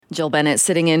Jill Bennett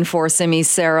sitting in for Simi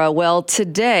Sarah. Well,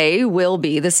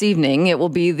 this evening, it will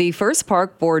be the first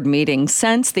park board meeting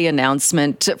since the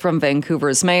announcement from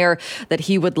Vancouver's mayor that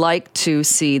he would like to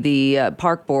see the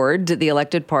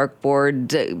elected park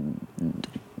board,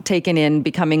 taken in,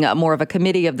 becoming more of a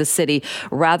committee of the city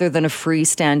rather than a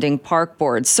freestanding park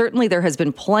board. Certainly there has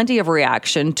been plenty of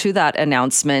reaction to that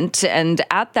announcement, and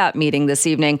at that meeting this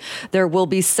evening there will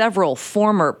be several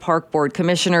former park board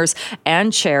commissioners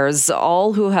and chairs,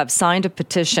 all who have signed a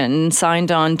petition,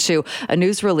 signed on to a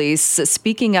news release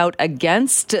speaking out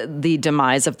against the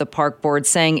demise of the park board,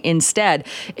 saying instead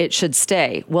it should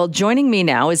stay. Well, joining me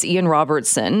now is Ian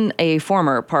Robertson, a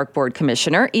former park board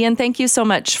commissioner. Ian, thank you so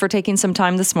much for taking some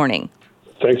time this morning.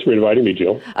 Thanks for inviting me,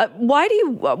 Jill. Why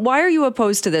are you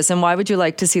opposed to this, and why would you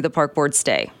like to see the park board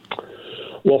stay?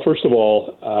 Well, first of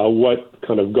all, what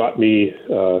kind of got me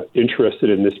interested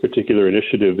in this particular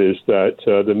initiative is that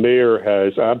the mayor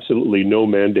has absolutely no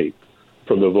mandate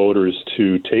from the voters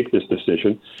to take this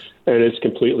decision, and it's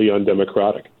completely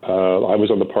undemocratic. I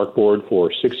was on the park board for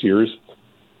 6 years,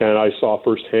 and I saw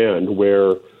firsthand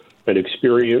where an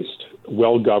experienced,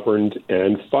 well-governed,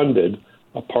 and funded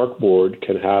a park board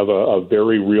can have a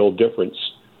very real difference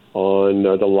on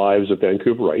the lives of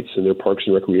Vancouverites and their parks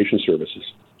and recreation services.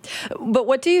 But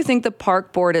what do you think the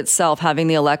park board itself, having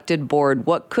the elected board,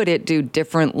 what could it do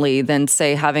differently than,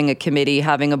 say, having a committee,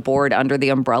 having a board under the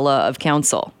umbrella of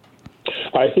council?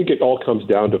 I think it all comes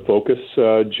down to focus,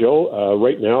 Jill.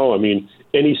 Right now,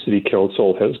 any city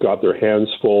council has got their hands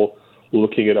full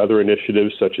looking at other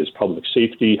initiatives such as public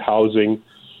safety, housing,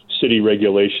 city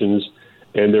regulations,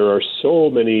 and there are so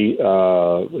many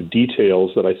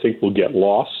details that I think will get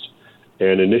lost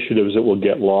and initiatives that will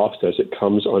get lost as it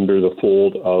comes under the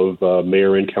fold of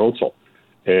mayor and council.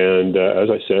 And as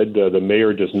I said, the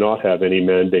mayor does not have any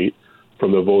mandate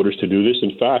from the voters to do this.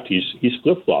 In fact, he's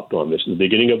flip-flopped on this. At the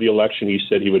beginning of the election, he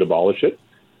said he would abolish it.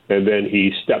 And then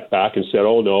he stepped back and said,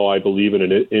 oh, no, I believe in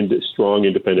a strong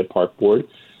independent park board.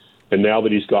 And now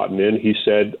that he's gotten in, he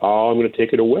said, I'm going to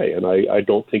take it away. And I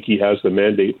don't think he has the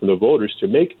mandate from the voters to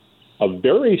make a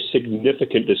very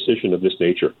significant decision of this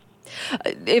nature.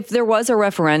 If there was a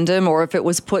referendum or if it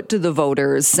was put to the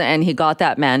voters and he got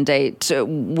that mandate,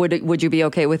 would you be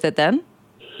okay with it then?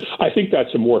 I think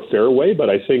that's a more fair way, but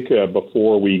I think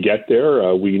before we get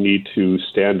there, we need to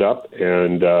stand up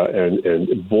and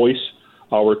voice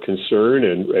our concern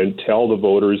and tell the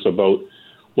voters about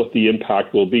what the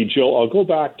impact will be. Jill, I'll go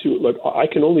back to, I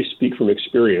can only speak from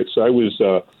experience. I was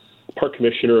park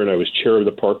commissioner and I was chair of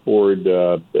the park board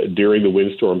during the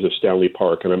windstorms of Stanley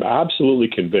Park. And I'm absolutely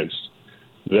convinced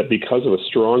that because of a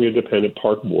strong independent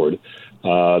park board,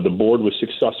 the board was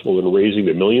successful in raising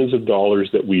the millions of dollars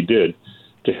that we did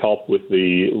to help with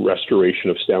the restoration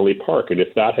of Stanley Park. And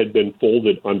if that had been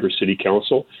folded under city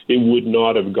council, it would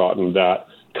not have gotten that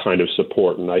kind of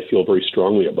support. And I feel very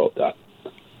strongly about that.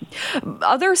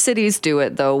 Other cities do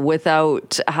it, though,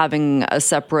 without having a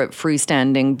separate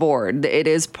freestanding board. It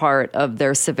is part of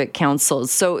their civic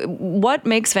councils. So what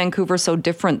makes Vancouver so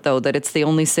different, though, that it's the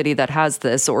only city that has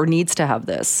this or needs to have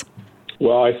this?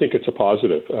 Well, I think it's a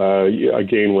positive.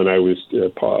 Again, when I was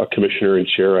a commissioner and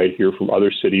chair, I'd hear from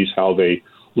other cities how they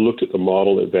looked at the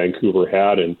model that Vancouver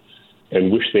had and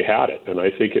wish they had it. And I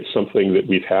think it's something that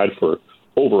we've had for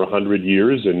over 100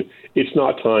 years, and it's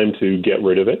not time to get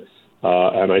rid of it.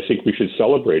 And I think we should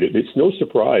celebrate it. It's no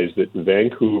surprise that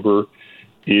Vancouver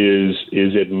is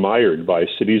admired by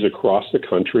cities across the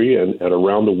country and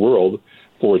around the world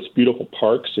for its beautiful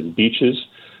parks and beaches,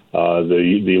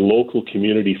 the local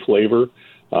community flavor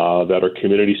that our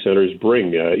community centers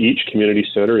bring. Each community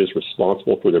center is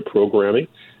responsible for their programming.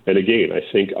 And again, I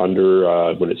think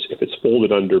if it's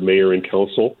folded under mayor and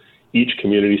council, each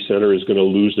community center is going to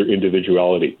lose their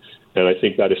individuality. And I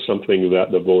think that is something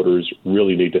that the voters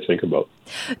really need to think about.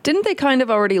 Didn't they kind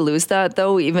of already lose that,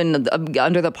 though, even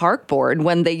under the park board,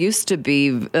 when they used to be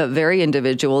very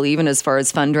individual, even as far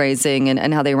as fundraising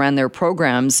and how they ran their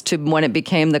programs, to when it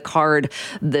became the card,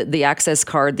 the access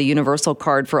card, the universal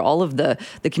card for all of the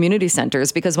community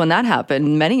centers? Because when that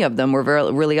happened, many of them were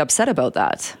really upset about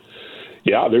that.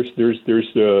 Yeah, there's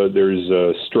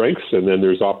strengths and then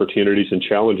there's opportunities and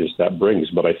challenges that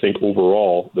brings. But I think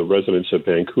overall, the residents of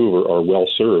Vancouver are well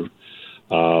served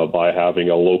by having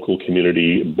a local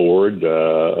community board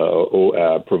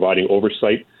providing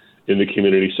oversight in the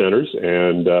community centers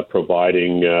and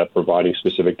providing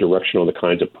specific direction on the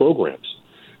kinds of programs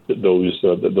that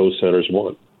those centers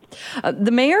want.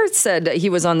 The mayor said he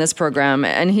was on this program,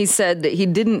 and he said that he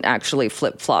didn't actually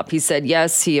flip-flop. He said,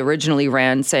 yes, he originally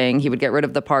ran saying he would get rid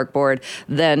of the park board,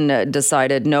 then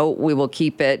decided, no, we will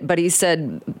keep it. But he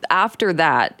said after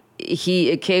that,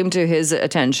 it came to his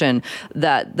attention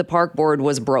that the park board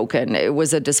was broken. It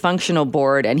was a dysfunctional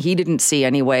board, and he didn't see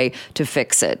any way to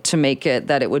fix it, to make it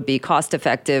that it would be cost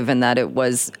effective and that it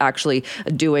was actually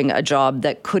doing a job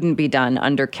that couldn't be done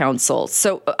under council.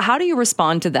 So how do you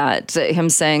respond to that, him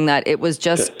saying that it was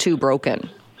just too broken?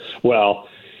 Well,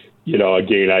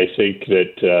 again, I think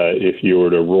that if you were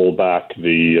to roll back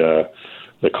the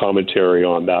commentary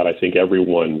on that, I think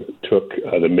everyone took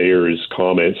the mayor's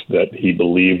comments that he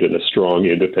believed in a strong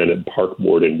independent park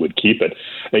board and would keep it.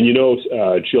 And,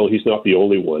 Jill, he's not the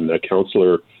only one.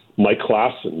 Councillor Mike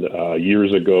Klassen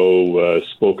years ago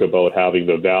spoke about having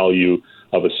the value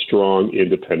of a strong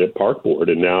independent park board.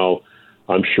 And now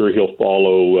I'm sure he'll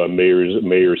follow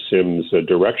Mayor Sims'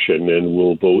 direction and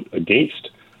will vote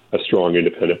against a strong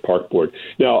independent park board.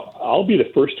 Now, I'll be the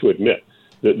first to admit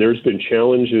that there's been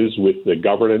challenges with the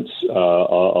governance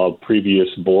of previous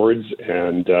boards,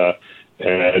 but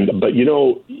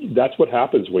that's what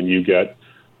happens when you get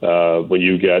a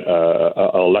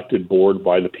elected board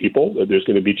by the people. There's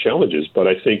going to be challenges, but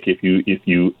I think if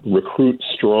you recruit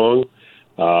strong,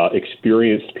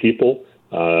 experienced people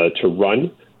to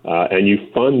run, and you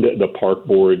fund the park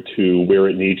board to where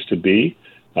it needs to be,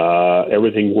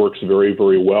 everything works very,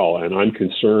 very well. And I'm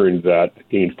concerned that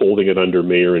in folding it under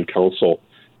mayor and council,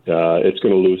 it's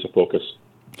going to lose the focus.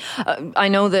 I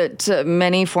know that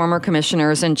many former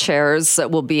commissioners and chairs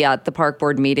will be at the park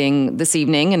board meeting this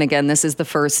evening. And again, this is the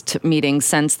first meeting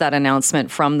since that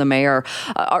announcement from the mayor.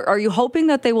 Are you hoping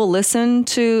that they will listen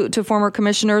to former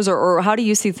commissioners, or how do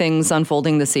you see things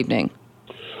unfolding this evening?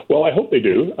 Well, I hope they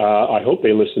do. I hope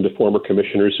they listen to former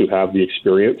commissioners who have the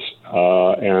experience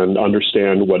and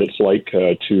understand what it's like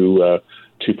to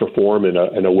perform in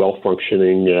a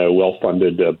well-functioning,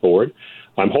 well-funded board.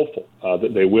 I'm hopeful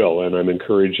that they will, and I'm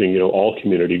encouraging all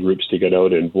community groups to get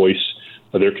out and voice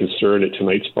their concern at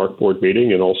tonight's park board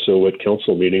meeting and also at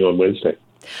council meeting on Wednesday.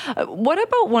 What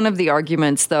about one of the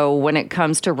arguments, though, when it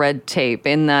comes to red tape,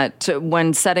 in that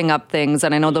when setting up things,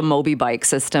 and I know the Moby Bike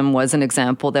system was an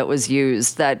example that was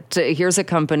used, that here's a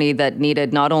company that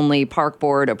needed not only park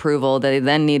board approval, they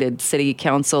then needed city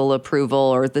council approval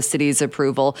or the city's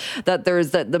approval, that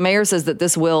the mayor says that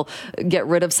this will get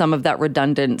rid of some of that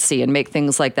redundancy and make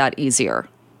things like that easier.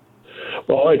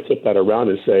 Well, I'd flip that around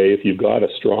and say, if you've got a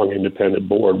strong independent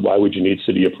board, why would you need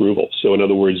city approval? So in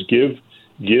other words, give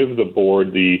the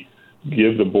board the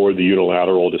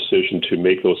unilateral decision to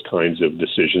make those kinds of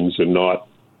decisions and not,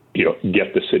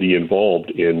 get the city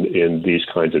involved in these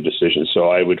kinds of decisions. So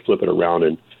I would flip it around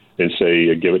and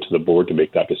say, give it to the board to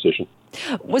make that decision.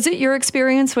 Was it your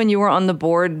experience when you were on the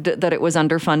board that it was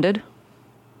underfunded?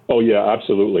 Oh, yeah,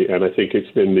 absolutely. And I think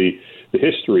it's been the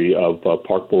history of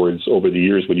park boards over the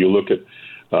years. When you look at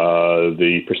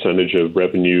the percentage of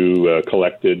revenue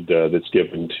collected that's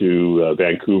given to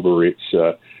Vancouver, it's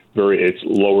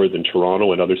lower than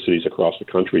Toronto and other cities across the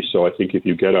country. So I think if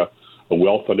you get a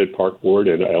well-funded park board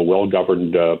and a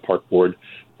well-governed park board,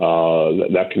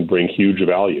 that can bring huge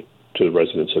value to the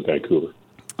residents of Vancouver.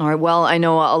 All right. Well, I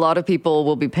know a lot of people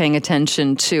will be paying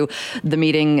attention to the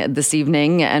meeting this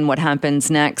evening and what happens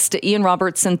next. Ian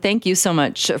Robertson, thank you so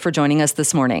much for joining us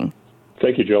this morning.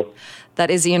 Thank you, Jill. That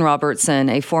is Ian Robertson,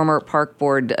 a former park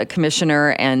board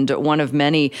commissioner and one of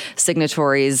many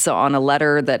signatories on a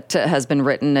letter that has been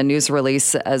written, a news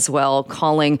release as well,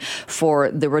 calling for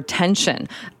the retention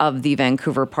of the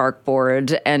Vancouver Park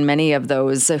Board. And many of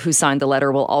those who signed the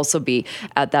letter will also be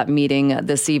at that meeting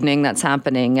this evening. That's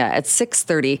happening at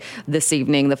 6:30 this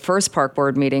evening, the first park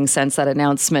board meeting since that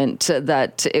announcement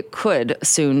that it could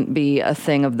soon be a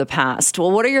thing of the past.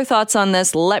 Well, what are your thoughts on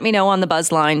this? Let me know on the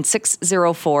Buzz line,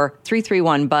 604-331-BUZZ,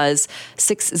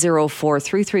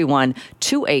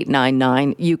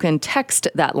 604-331-2899. You can text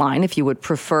that line if you would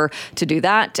prefer to do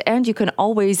that. And you can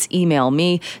always email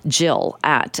me, Jill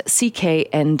at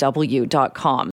cknw.com.